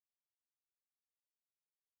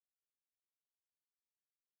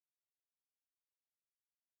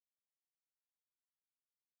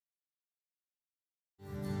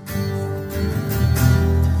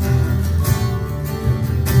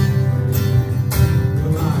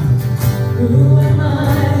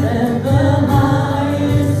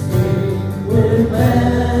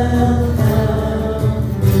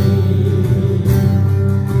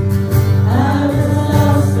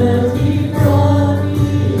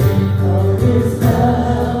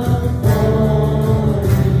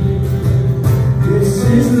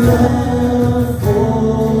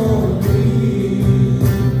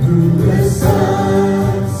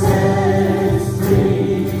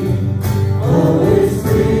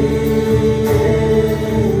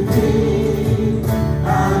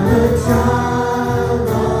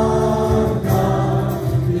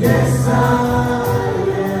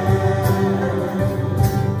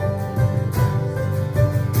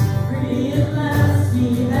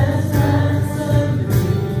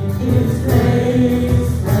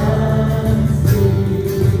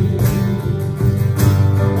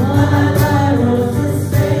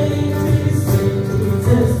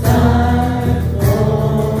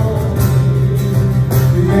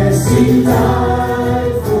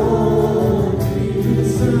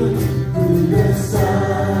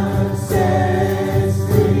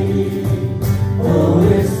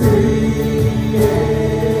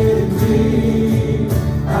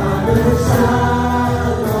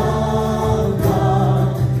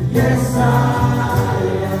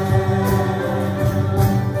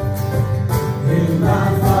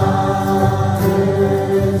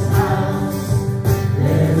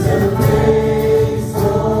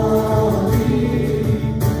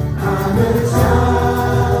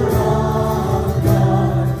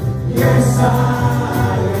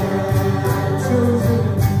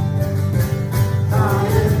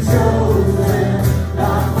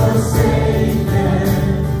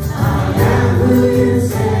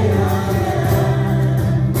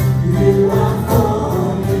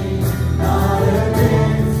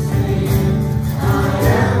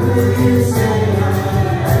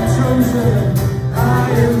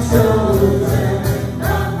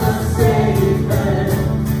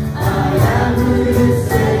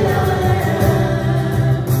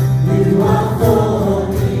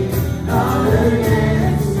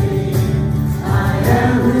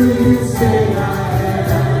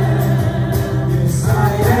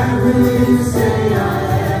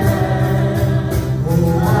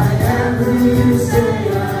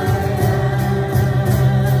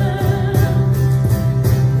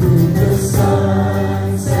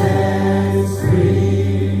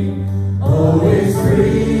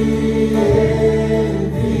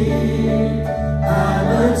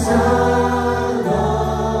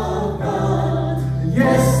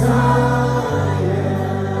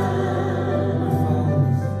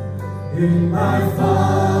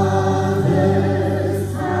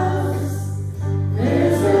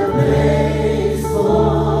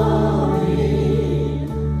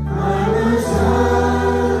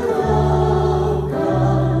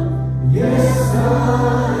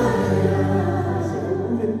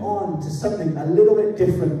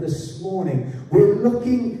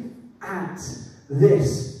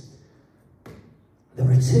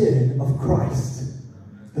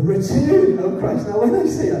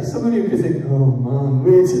Some of you could think, oh man,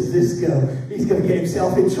 where does this go? He's going to get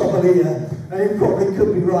himself in trouble here. And he probably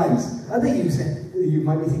could be right. I think you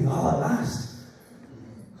might be thinking, oh, at last.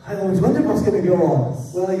 I always wondered what's going to go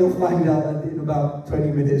on. Well, you'll find out in about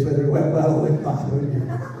 20 minutes whether it went well or went bad.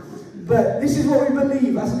 But this is what we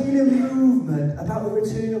believe as an Elim movement about the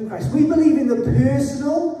return of Christ. We believe in the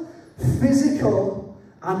personal, physical,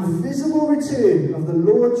 and visible return of the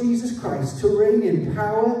Lord Jesus Christ to reign in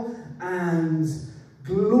power and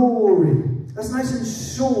glory. That's nice and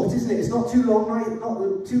short, isn't it? It's not too long, right?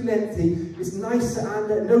 Not too lengthy. It's nice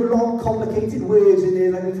and no long, complicated words in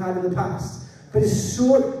there like we've had in the past. But it's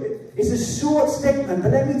short. It's a short statement.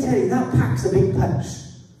 But let me tell you, that packs a big punch.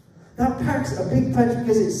 That packs a big punch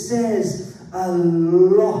because it says a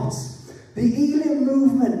lot. The Elim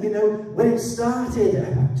movement, you know, when it started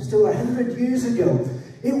just over 100 years ago,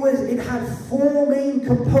 it had four main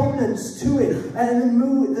components to it, and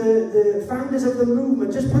the founders of the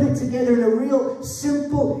movement just put it together in a real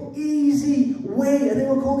simple, easy way, and they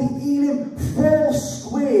were called the Elim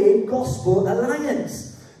Foursquare Gospel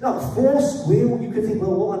Alliance. Now, Foursquare, you could think,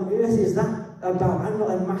 well, what on earth is that about? I'm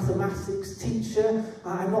not a mathematics teacher.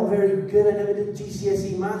 I'm not very good. I never did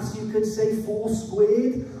GCSE maths. You could say 4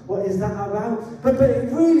 squared. What is that about? But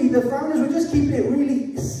really, the founders were just keeping it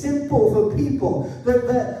really simple for people.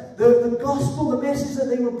 The gospel, the message that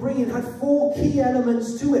they were bringing had 4 key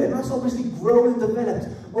elements to it, and that's obviously grown and developed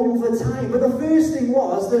over time. But the first thing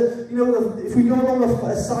was that, you know, if we go along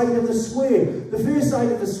a side of the square, the first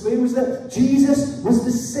side of the square was that Jesus was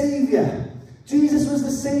the Saviour. Jesus was the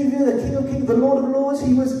Saviour, the King of Kings, the Lord of Lords.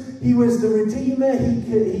 He was the Redeemer.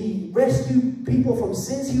 He rescued people from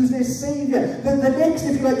sins. He was their Saviour. The next,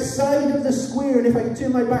 if you like, side of the square, and if I can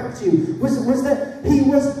turn my back to you, was that he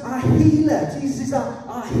was our healer. Jesus is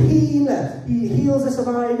our healer. He heals us of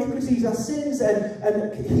our iniquities, our sins,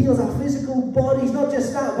 and heals our physical bodies. Not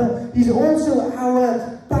just that, but he's also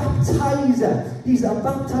our baptizer. He's our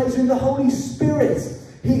baptizer in the Holy Spirit.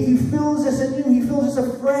 He fills us anew, he fills us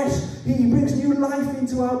afresh, he brings new life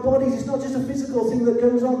into our bodies. It's not just a physical thing that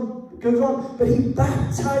goes on, but he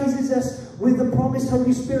baptizes us with the promised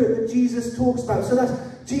Holy Spirit that Jesus talks about. So that's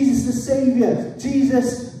Jesus the Saviour,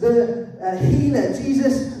 Jesus the healer,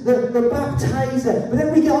 Jesus the baptizer. But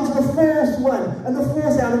then we get on to the fourth one, and the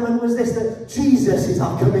fourth element was this, that Jesus is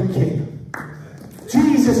our coming King.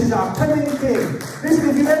 Jesus is our coming King. Listen,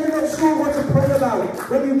 if you're ever not sure what to pray about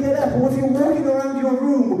when you get up, or if you're walking around your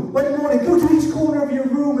room one morning, go to each corner of your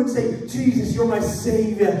room and say, Jesus, you're my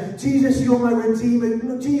Saviour. Jesus, you're my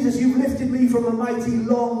Redeemer. Jesus, you've lifted me from a mighty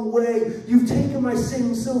long way. You've taken my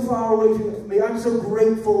sins so far away from me. I'm so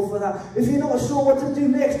grateful for that. If you're not sure what to do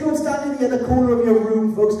next, go and stand in the other corner of your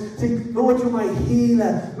room, folks. Say, Lord, you're my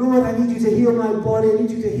healer. Lord, I need you to heal my body. I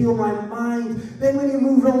need you to heal my mind. Then when you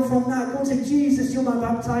move on from that, go and say, Jesus, you're my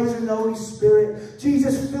baptizer in the Holy Spirit.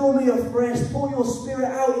 Jesus, fill me afresh. Pour your Spirit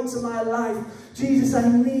out into my life. Jesus,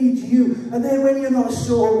 I need you. And then when you're not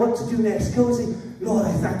sure what to do next, go and say, Lord,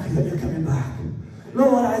 I thank you that you're coming back.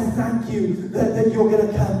 Lord, I thank you that you're going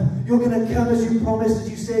to come. You're going to come as you promised, as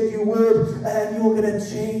you said you would, and you're going to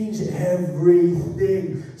change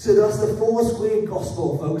everything. So that's the Foursquare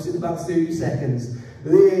Gospel, folks, in about 30 seconds.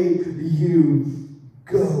 There you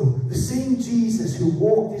go. The same Jesus who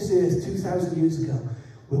walked this earth 2,000 years ago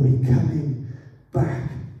will be coming back.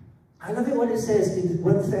 I love it when it says in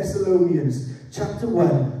 1 Thessalonians chapter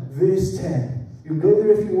 1 verse 10. You can go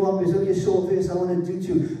there if you want. There's only a short verse I want to do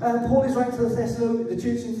too. Paul is writing to the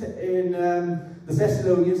church in the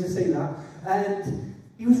Thessalonians, to say that, and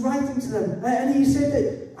he was writing to them, and he said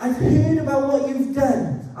that I've heard about what you've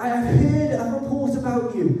done. I've heard a report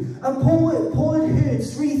about you. And Paul had heard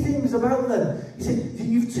three things about them. He said,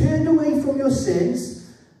 you've turned away from your sins.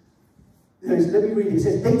 No, let me read it. It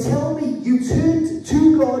says, they tell me you turned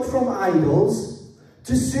to God from idols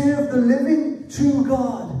to serve the living true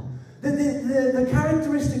God. The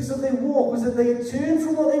characteristics of their walk was that they had turned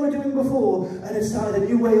from what they were doing before and had started a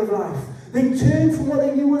new way of life. They turned from what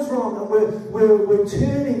they knew was wrong and were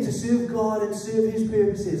turning to serve God and serve his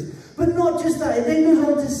purposes. But not just that, it then goes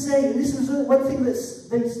on to say, and this was one thing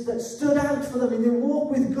that stood out for them in their walk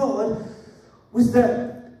with God, was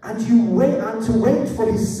that, and to wait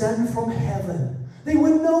for his Son from heaven. They were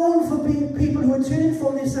known for being people who were turning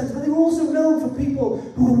from their sins, but they were also known for people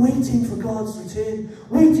who were waiting for God's return,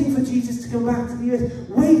 waiting for Jesus to come back to the earth,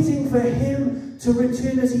 waiting for him to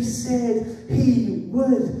return as he said he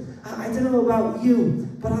would. I don't know about you,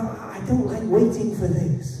 but I don't like waiting for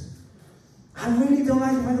things. I really don't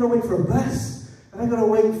like if I've got to wait for a bus, if I've got to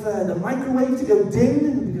wait for the microwave to go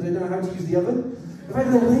ding, because I don't know how to use the oven, if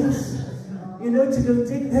I've got to wait, to go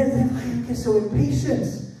ding, then I get so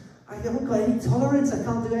impatient. I haven't got any tolerance, I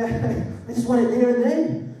can't do it, I just want it there and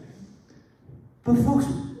then. But folks,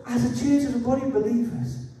 as a church, as a body of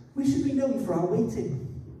believers, we should be known for our waiting.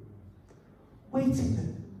 Waiting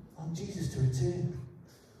on Jesus to return.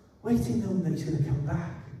 Waiting knowing that he's going to come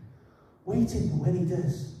back. Waiting that when he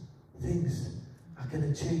does, things are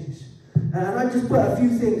going to change. And I've just put a few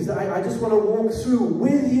things that I just want to walk through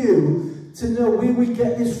with you to know where we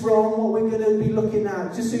get this from, what we're going to be looking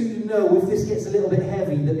at, just so you know if this gets a little bit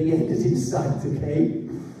heavy that the end is in sight, okay?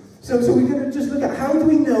 So we're going to just look at how do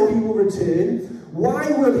we know he will return, why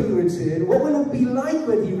will he return, what will it be like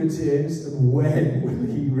when he returns, and when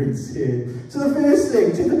will he return. So the first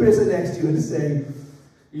thing, take the person next to you and say,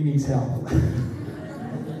 he needs help.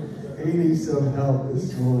 He needs some help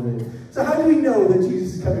this morning. So how do we know that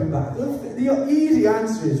Jesus is coming back? The easy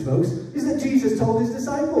answer is, folks, is that Jesus told his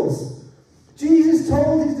disciples. Jesus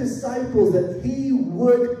told his disciples that he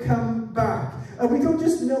would come back. And we don't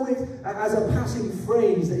just know it as a passing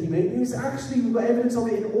phrase that he made. It's actually, we've got evidence of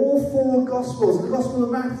it in all four Gospels. The Gospel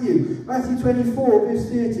of Matthew, Matthew 24, verse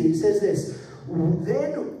 30, it says this,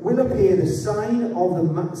 then will appear the sign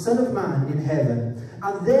of the Son of Man in heaven,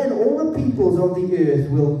 and then all the peoples of the earth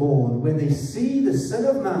will mourn when they see the Son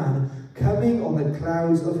of Man coming on the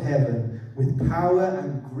clouds of heaven with power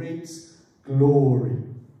and great glory.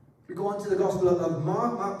 We go on to the Gospel of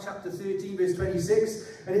Mark, Mark chapter 13, verse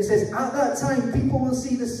 26, and it says, at that time people will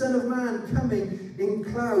see the Son of Man coming in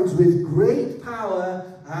clouds with great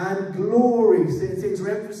power and glory. So things are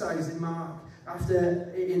emphasized in Mark.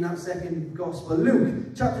 in that second gospel.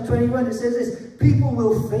 Luke chapter 21, it says this: people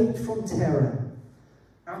will faint from terror,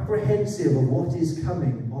 apprehensive of what is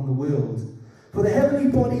coming on the world. For the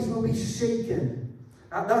heavenly bodies will be shaken.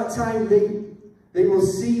 At that time they will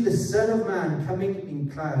see the Son of Man coming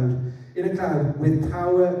in a cloud with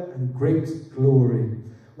power and great glory.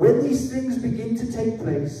 When these things begin to take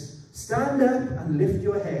place, stand up and lift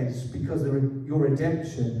your heads, because your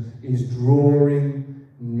redemption is drawing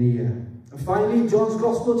near. And finally, John's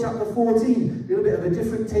Gospel, chapter 14, a little bit of a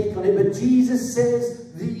different take on it, but Jesus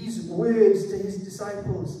says these words to his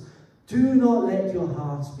disciples: do not let your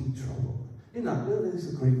hearts be troubled. Isn't that,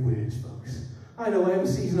 those are great words, folks. I know whatever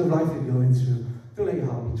season of life you're going through, don't let your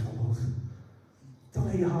heart be troubled. Don't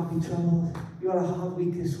let your heart be troubled. You had a hard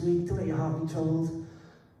week this week, don't let your heart be troubled.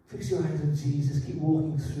 Fix your eyes on Jesus, keep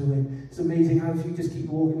walking through it. It's amazing how if you just keep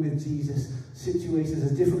walking with Jesus, situations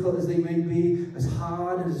as difficult as they may be, as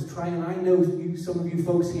hard and as trying, and I know some of you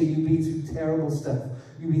folks here, you've been through terrible stuff.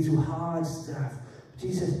 You've been through hard stuff.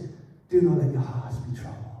 Jesus, do not let your hearts be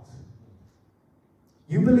troubled.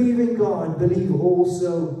 You believe in God, believe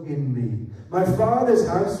also in me. My Father's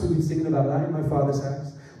house, we've been singing about that, in my Father's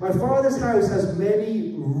house. My Father's house has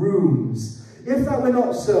many rooms. If that were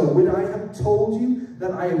not so, would I have told you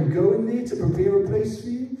that I am going there to prepare a place for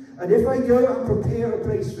you? And if I go and prepare a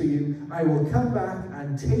place for you, I will come back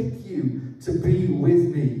and take you to be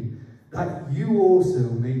with me, that you also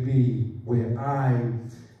may be where I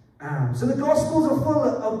am. So the Gospels are full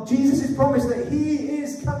of Jesus' promise that he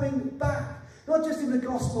is coming back. Not just in the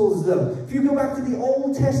Gospels, though. If you go back to the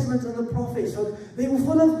Old Testament and the prophets, they were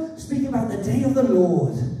full of speaking about the day of the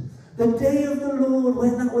Lord. The day of the Lord,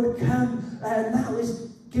 when that would come. And that was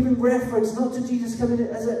giving reference not to Jesus coming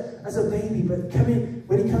as a baby, but coming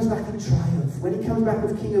when he comes back in triumph. When he comes back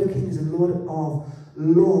as King of Kings and Lord of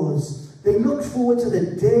Lords. They looked forward to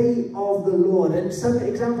the day of the Lord. And some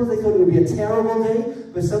examples, they thought it would be a terrible day,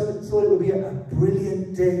 but some thought it would be a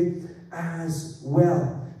brilliant day as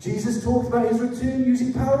well. Jesus talked about his return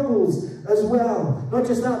using parables as well. Not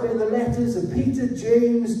just that, but in the letters of Peter,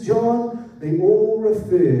 James, John, they all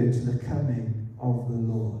refer to the coming of the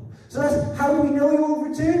Lord. So that's how do we know he will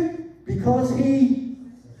return? Because he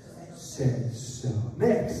said so.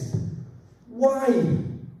 Next, why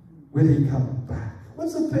will he come back?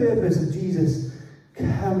 What's the purpose of Jesus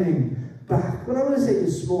coming back? Well, I want to say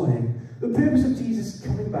this morning, the purpose of Jesus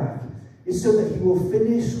coming back is so that he will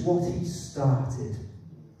finish what he started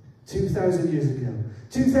 2,000 years ago.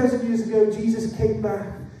 2,000 years ago, Jesus came back,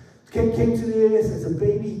 came to the earth as a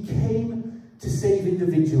baby. He came to save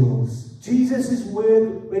individuals. Jesus'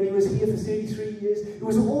 work when he was here for 33 years, it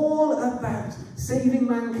was all about saving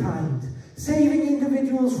mankind, saving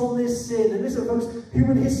individuals from their sin. And listen, folks,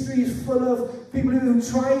 human history is full of people who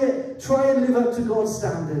try and live up to God's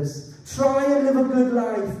standards, try and live a good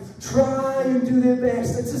life, try and do their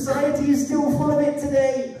best. And society is still full of it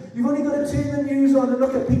today. You've only got to turn the news on and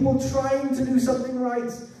look at people trying to do something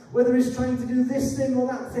right, whether it's trying to do this thing or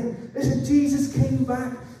that thing. Listen, Jesus came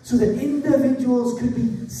back so that individuals could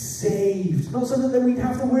be saved. Not so that we'd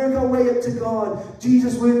have to work our way up to God.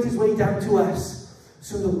 Jesus worked his way down to us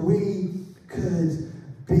so that we could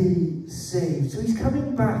be saved. So he's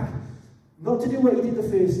coming back, not to do what he did the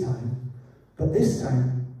first time, but this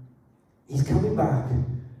time, he's coming back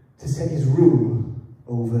to set his rule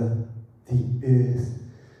over the earth.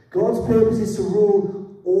 God's purpose is to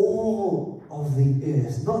rule all of the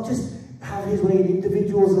earth, not just have his way in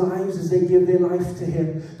individuals' lives as they give their life to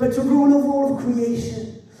him, but to rule over all of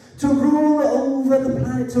creation, to rule over the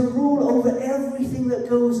planet, to rule over everything that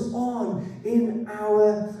goes on in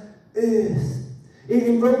our earth.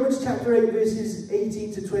 In Romans chapter 8, verses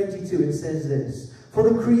 18 to 22, it says this: for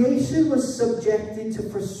the creation was subjected to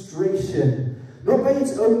frustration, not by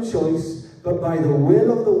its own choice, but by the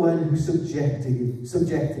will of the one who subjected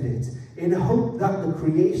it, in hope that the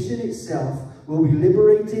creation itself will be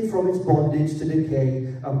liberated from its bondage to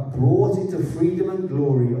decay and brought into freedom and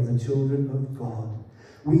glory of the children of God.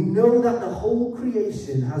 We know that the whole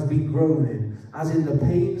creation has been groaning, as in the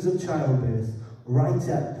pains of childbirth, right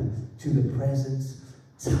up to the present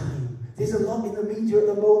time. There's a lot in the media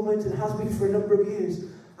at the moment, and has been for a number of years,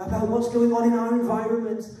 about what's going on in our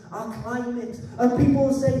environment, our climate. And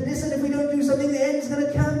people say, listen, if we don't do something, the end's going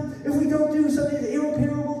to come. If we don't do something,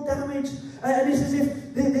 irreparable damage. And it's as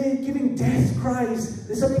if they're giving death cries.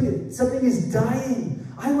 There's something is dying.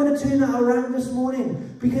 I want to turn that around this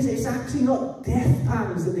morning, because it's actually not death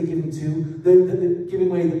pangs that they're giving to, the giving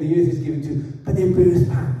way that the earth is giving to, but they're birth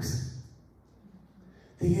pangs.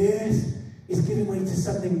 The earth is giving way to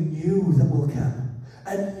something new that will come.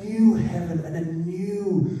 a new heaven and a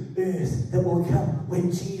new earth that will come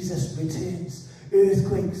when Jesus returns.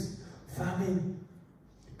 Earthquakes, famine,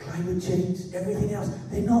 climate change, everything else.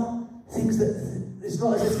 They're not things that, it's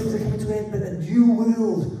not as if things are coming to an end, but a new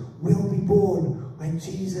world will be born when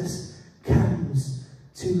Jesus comes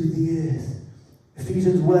to the earth.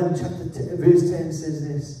 Ephesians 1, verse 10 says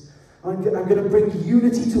this: I'm going to bring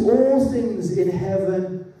unity to all things in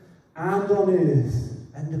heaven and on earth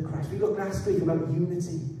under Christ. We looked last week about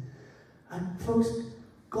unity. And folks,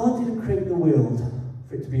 God didn't create the world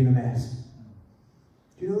for it to be in a mess.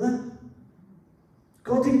 Do you know that?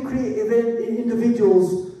 God didn't create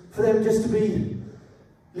individuals for them just to be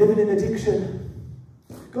living in addiction.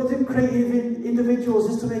 God didn't create individuals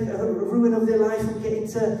just to make a ruin of their life and get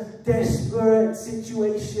into desperate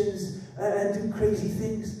situations and do crazy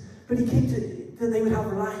things. But he came that they would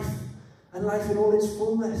have life, and life in all its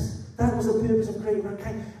fullness. That was the purpose of creating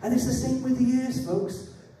mankind. And it's the same with the earth, folks.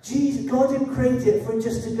 God didn't create it for it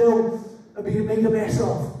just to go and be made a mess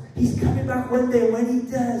of. He's coming back one day, and when he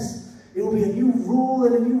does, it will be a new rule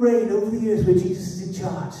and a new reign over the earth where Jesus is in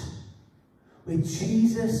charge. Where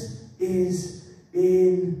Jesus is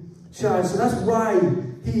in charge. So that's why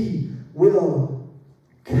he will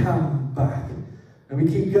come back. And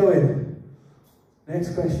we keep going.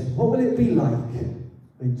 Next question. What will it be like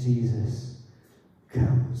when Jesus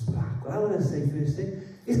comes back? Well, I want to say first thing,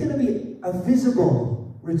 it's going to be a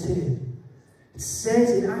visible return. It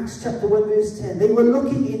says in Acts chapter 1 verse 10, they were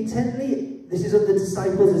looking intently, this is of the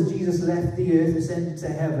disciples as Jesus left the earth, ascended to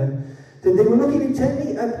heaven, that they were looking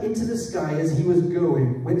intently up into the sky as he was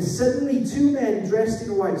going, when suddenly two men dressed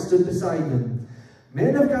in white stood beside them.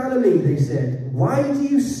 Men of Galilee, they said, why do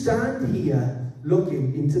you stand here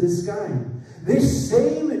looking into the sky? This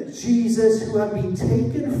same Jesus who had been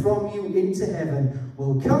taken from you into heaven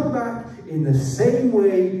will come back in the same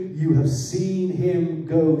way you have seen him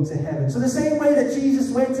go to heaven. So the same way that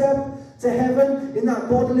Jesus went up to heaven in that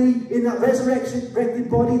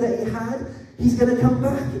resurrected body that he had, he's going to come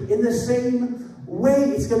back in the same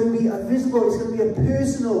way. It's going to be a visible, it's going to be a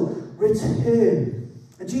personal return.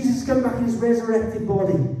 And Jesus is coming back in his resurrected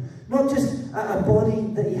body. Not just a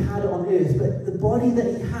body that he had on earth, but the body that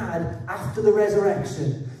he had after the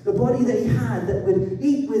resurrection. The body that he had that would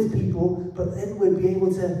eat with people, but then would be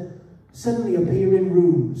able to suddenly appear in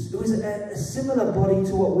rooms. It was a similar body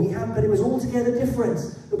to what we have, but it was altogether different.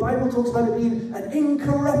 The Bible talks about it being an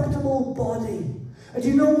incorruptible body. And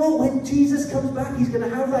you know what? When Jesus comes back, he's going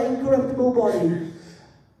to have that incorruptible body.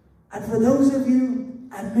 And for those of you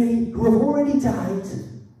and me who have already died,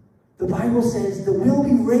 the Bible says that we'll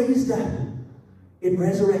be raised up in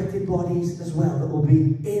resurrected bodies as well, that will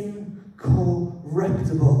be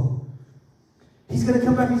incorruptible. He's going to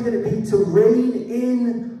come back, he's going to be to reign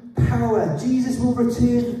in power. Jesus will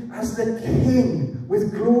return as the King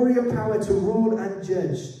with glory and power to rule and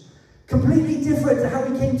judge. Completely different to how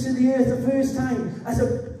he came to the earth the first time, as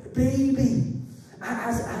a baby,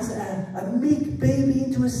 as a meek baby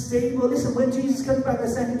into a stable. Listen, when Jesus comes back the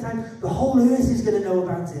second time, the whole earth is going to know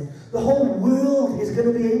about it. The whole world is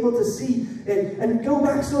going to be able to see it. And go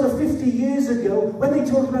back sort of 50 years ago, when they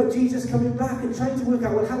talked about Jesus coming back and trying to work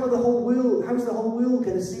out, well, how's the whole world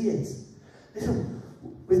going to see it? Listen,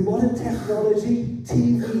 with modern technology,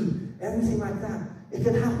 TV, everything like that, it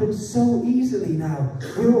can happen so easily now.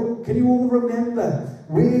 Can you all remember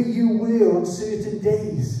where you were on certain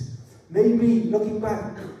days? Maybe looking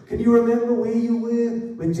back, can you remember where you were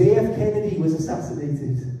when J.F. Kennedy was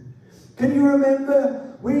assassinated? Can you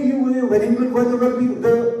remember where you were when England won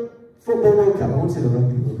the football World Cup? I won't say the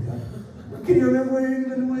Rugby World Cup. Can you remember where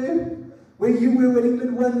England were? Where you were when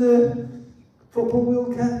England won the football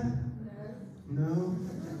World Cup? No?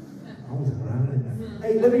 I wasn't around.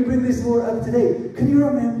 Hey, let me bring this more up to date. Can you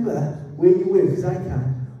remember where you were? Because I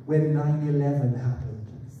can. When 9/11 happened.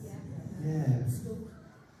 Yeah.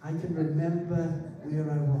 I can remember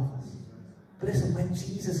where I was. But listen, when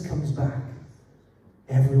Jesus comes back,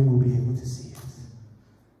 everyone will be able to see it.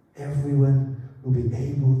 Everyone will be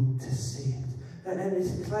able to see it. And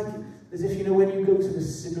it's like as if, when you go to the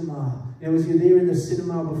cinema, as you're there in the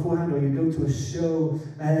cinema beforehand, or you go to a show,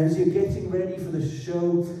 and as you're getting ready for the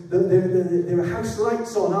show, there are house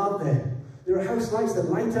lights on, aren't there? There are house lights that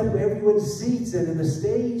light up everyone's seats and in the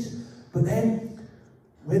stage. But then,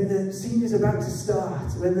 when the scene is about to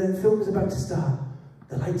start, when the film is about to start,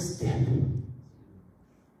 the lights dim.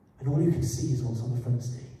 And all you can see is what's on the front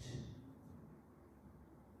stage.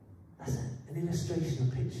 That's an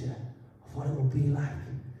illustration, a picture of what it will be like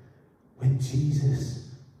when Jesus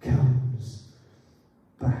comes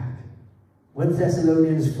back. 1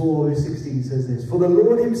 Thessalonians 4 verse 16 says this, "For the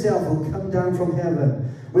Lord himself will come down from heaven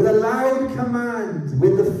with a loud command,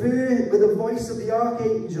 with the voice of the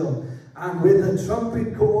archangel, and with the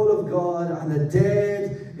trumpet call of God, and the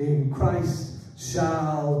dead in Christ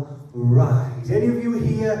shall rise." Any of you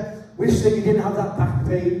here wish that you didn't have that back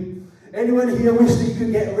pain? Anyone here wish that you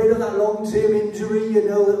could get rid of that long-term injury, you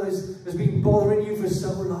know, that has been bothering you for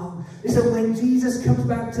so long? Listen, when Jesus comes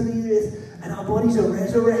back to the earth and our bodies are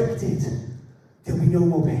resurrected, there'll be no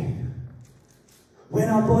more pain. When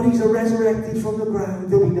our bodies are resurrected from the ground,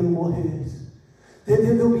 there'll be no more hurt.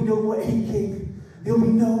 There'll be no more aching. There'll be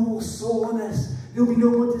no more soreness. There'll be no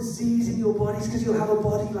more disease in your bodies, because you'll have a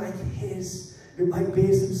body like his. It might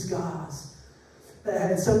bear some scars.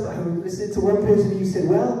 I was listening to one person, he said,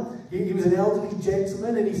 well, he was an elderly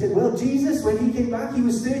gentleman, and he said, well, Jesus, when he came back, he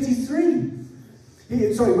was 33.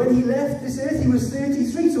 When he left this earth, he was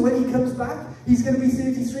 33. So when he comes back, he's going to be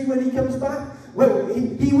 33 when he comes back. Well,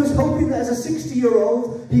 he was hoping that as a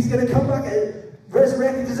 60-year-old, he's going to come back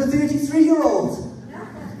resurrected as a 33-year-old.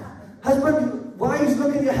 Husband, wives,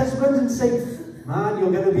 look at your husband and say, man, you're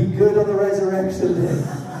going to be good on the resurrection day.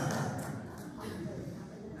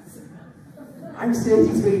 I'm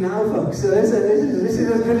 33 now, folks, so this is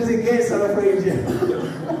as good as it gets, I'm afraid.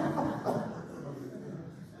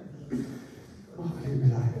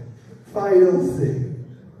 Final thing.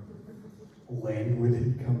 When will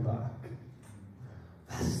he come back?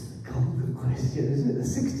 That's the golden question, isn't it? The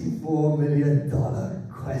 $64 million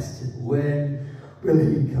question. When will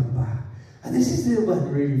he come back? And this is the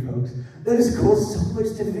one, really, folks, that has caused so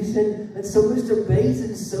much division and so much debate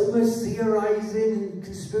and so much theorizing and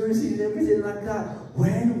conspiracy and everything like that.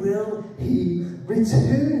 When will he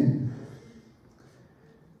return?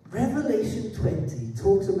 Revelation 20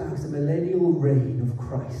 talks about the millennial reign of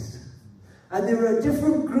Christ. And there are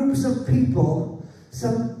different groups of people,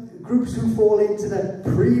 some groups who fall into the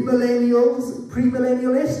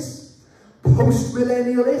premillennialists,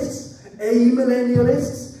 post-millennialists,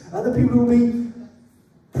 amillennialists, other people will be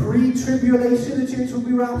pre-tribulation, the church will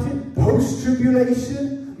be raptured,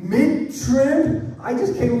 post-tribulation, mid-trib. I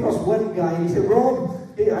just came across one guy, and he said, Rob,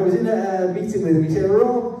 I was in a meeting with him, he said,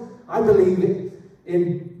 Rob, I believe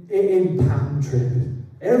in pan-trib.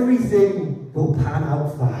 Everything will pan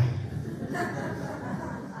out fine.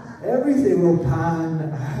 Everything will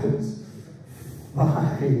pan out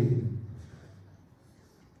fine.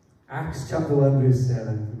 Acts chapter 1 verse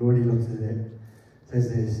 7, we've already looked at it, says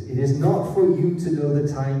this, "It is not for you to know the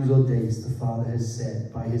times or dates the Father has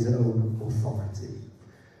set by his own authority."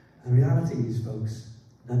 And the reality is, folks,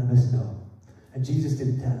 none of us know. And Jesus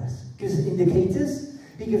didn't tell us. He gives us indicators.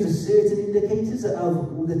 He gives us certain indicators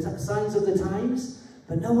of the signs of the times.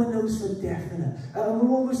 But no one knows for definite. And we're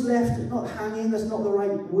always left, not hanging, that's not the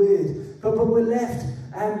right word, but we're left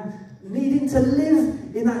needing to live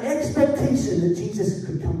in that expectation that Jesus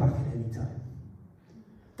could come back at any time.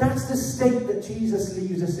 That's the state that Jesus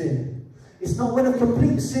leaves us in. It's not one of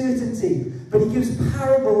complete certainty, but he gives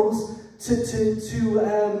parables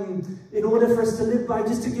in order for us to live by,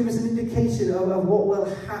 just to give us an indication of what will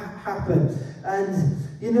happen. And,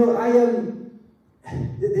 you know,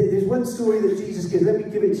 there's one story that Jesus gives. Let me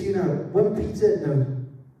give it to you now.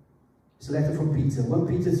 It's a letter from Peter. 1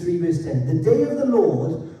 Peter 3 verse 10. "The day of the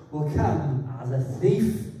Lord will come as a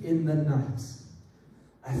thief in the night."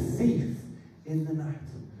 A thief in the night.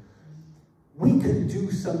 We can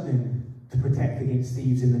do something to protect against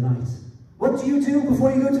thieves in the night. What do you do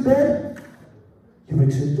before you go to bed? You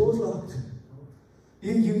make sure the door's locked.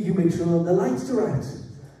 You make sure the lights are out.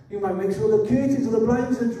 You might make sure the curtains or the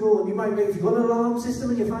blinds are drawn. You might make, if you've got an alarm system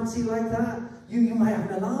and you fancy like that, you might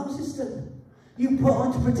have an alarm system. You put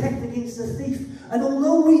on to protect against the thief. And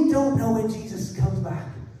although we don't know when Jesus comes back,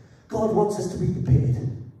 God wants us to be prepared.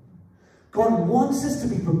 God wants us to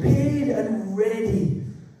be prepared and ready.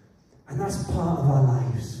 And that's part of our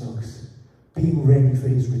lives, folks. Being ready for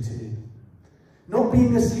his return. Not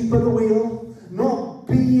being asleep at the wheel. Not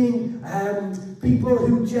being people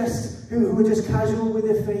who are just casual with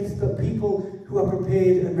their faith, but people who are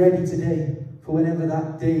prepared and ready today for whenever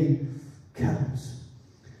that day comes.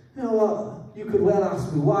 You know what? You could well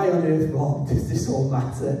ask me, why on earth, Rob, does this all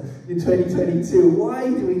matter in 2022? Why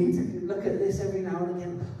do we need to look at this every now and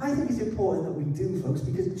again? I think it's important that we do, folks,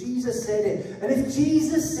 because Jesus said it. And if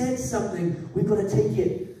Jesus said something, we've got to take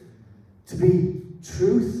it to be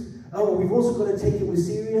truth. Oh, we've also got to take it with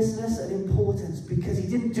seriousness and importance, because he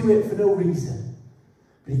didn't do it for no reason.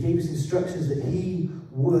 But he gave us instructions that he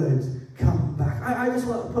would come back. I just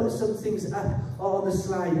want to put some things up on the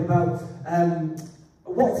slide about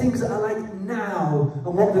what things are like now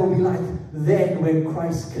and what they'll be like then when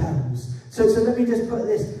Christ comes. So let me just put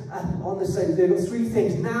this on the side. There are three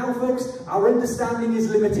things. Now, folks, our understanding is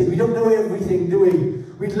limited. We don't know everything, do we?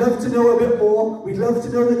 We'd love to know a bit more. We'd love to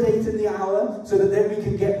know the date and the hour so that then we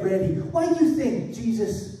can get ready. Why do you think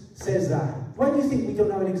Jesus says that? Why do you think we don't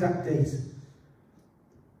have an exact date?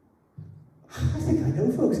 I think I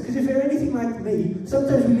know, folks, because if you're anything like me,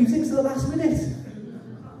 sometimes we leave things to the last minute.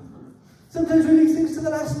 Sometimes we leave things to the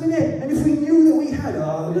last minute. And if we knew that we had,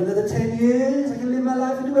 another 10 years, I can live my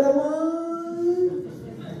life and do what I want.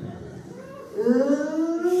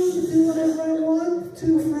 Do whatever I want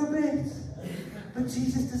to for a bit. But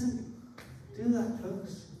Jesus doesn't do that,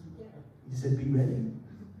 folks. He said, be ready.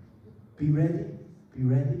 Be ready. Be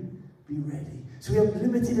ready. Be ready. So we have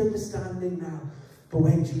limited understanding now. But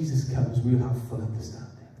when Jesus comes, we'll have full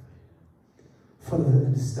understanding. Full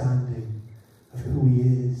understanding of who he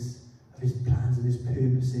is, of his plans and his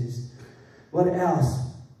purposes. What else?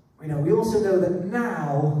 We also know that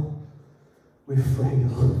now we're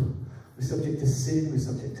frail. We're subject to sin, we're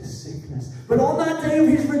subject to sickness. But on that day of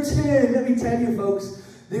his return, let me tell you, folks,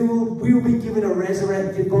 we will be given a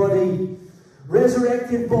resurrected body.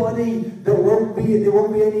 Resurrected body. There won't be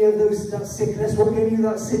any of that sickness, won't be any of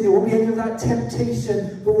that sin, there won't be any of that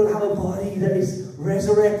temptation, but we'll have a body that is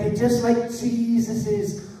resurrected, just like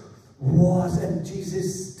Jesus was, and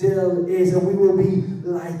Jesus still is, and we will be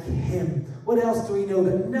like him. What else do we know?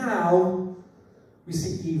 That now we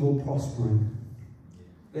see evil prospering.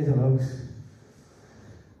 Listen, folks,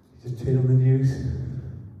 you just turn on the news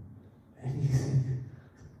and you think,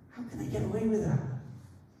 how can they get away with that?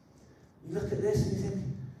 You look at this and you think,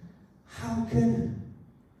 how can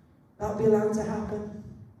that be allowed to happen?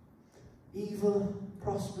 Evil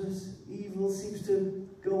prospers, evil seems to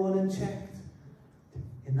go on unchecked.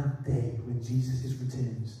 In that day when Jesus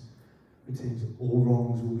returns, all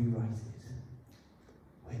wrongs will be righted.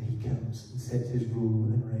 When he comes and sets his rule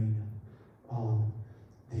and reign on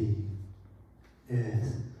the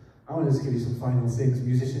earth. I want to just give you some final things.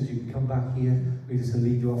 Musicians, you can come back here. We're just going to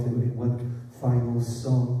lead you off in one final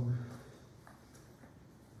song.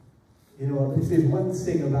 If there's one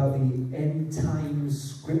thing about the end time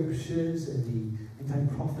scriptures and the end time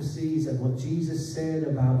prophecies and what Jesus said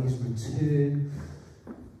about his return,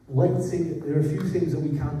 there are a few things that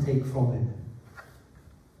we can't take from it.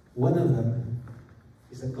 One of them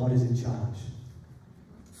is that God is in charge.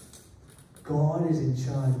 God is in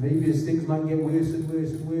charge. Maybe as things might get worse and worse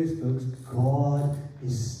and worse, folks, God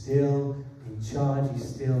is still in charge.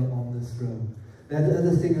 He's still on the throne. Now, the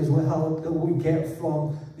other thing as well that we get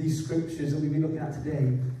from these scriptures that we've been looking at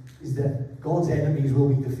today is that God's enemies will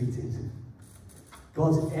be defeated.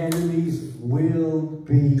 God's enemies will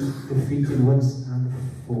be defeated once and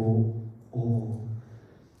for all.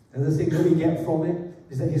 The other thing that we get from it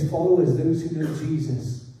is that his followers, those who know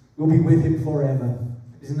Jesus, will be with him forever.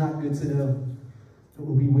 Isn't that good to know? That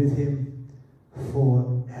we'll be with him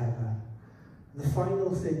forever. And the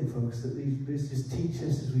final thing, folks, that these verses teach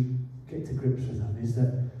us as we get to grips with them is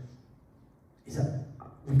that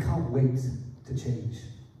we can't wait to change.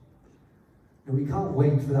 And we can't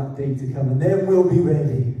wait for that day to come, and then we'll be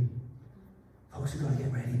ready. Folks, we've got to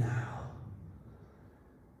get ready now.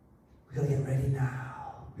 We've got to get ready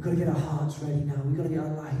now. We've got to get our hearts ready now. We've got to get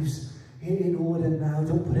our lives in order now.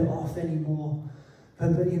 Don't put it off anymore.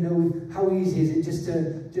 But how easy is it just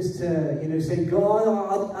to say, God,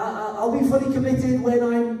 I'll be fully committed when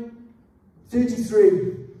I'm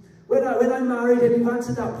 33. When I'm married and you've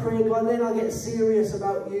answered that prayer, God, then I'll get serious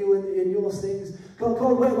about you and your things. God,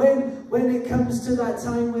 when it comes to that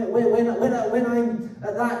time when I'm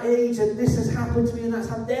at that age and this has happened to me and that's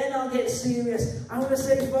happened, then I'll get serious. I want to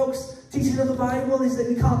say, folks, teaching of the Bible is that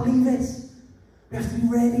we can't leave it. We have to be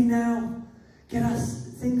ready now. Get our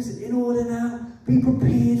things in order now. Be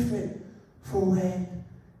prepared for it, for when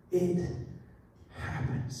it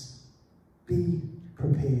happens. Be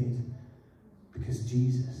prepared, because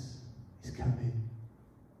Jesus is coming